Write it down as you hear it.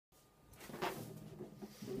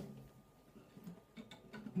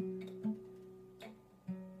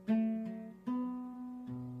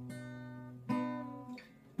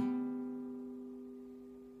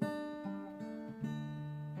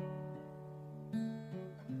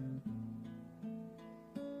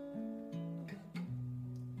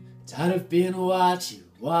Tired of being what you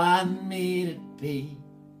want me to be,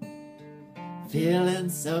 feeling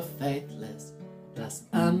so faithless, lost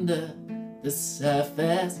under the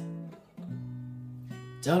surface.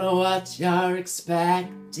 Don't know what you're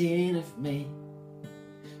expecting of me,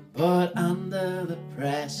 but under the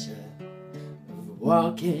pressure of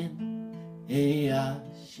walking in your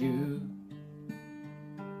shoes,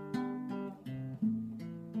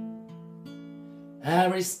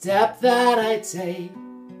 every step that I take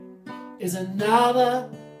is another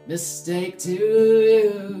mistake to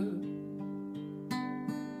you.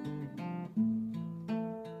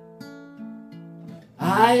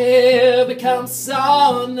 I have become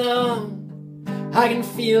so numb, I can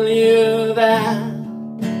feel you there.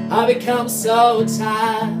 I become so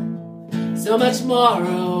tired, so much more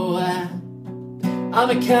aware.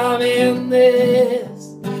 I'm becoming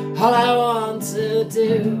this, all I want to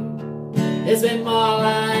do is be more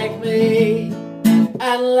like me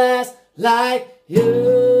and less like you.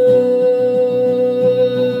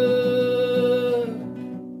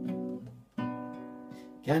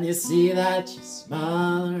 Can you see that you're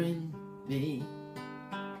smothering me,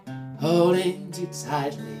 holding too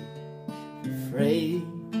tightly, afraid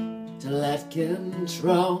to let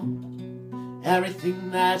control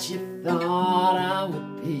everything that you thought I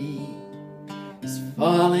would be is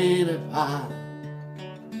falling apart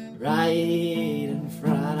right in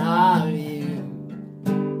front of you.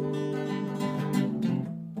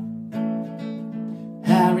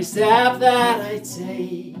 Every step that I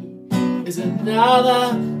take is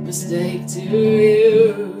another mistake to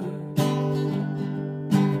you.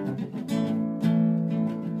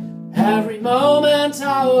 Every moment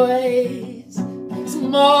I waste is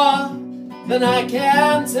more than I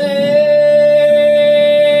can take.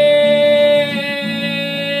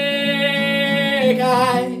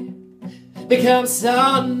 I become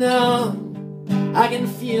so numb, I can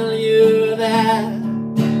feel you there.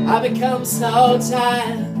 I become so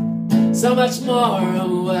tired, so much more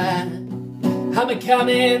aware. I'm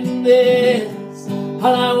becoming this,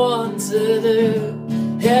 all I want to do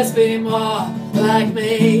is be more like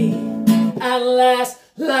me and less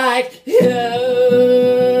like you.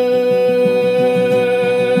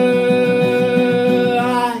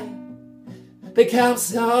 I become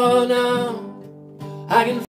so numb, I can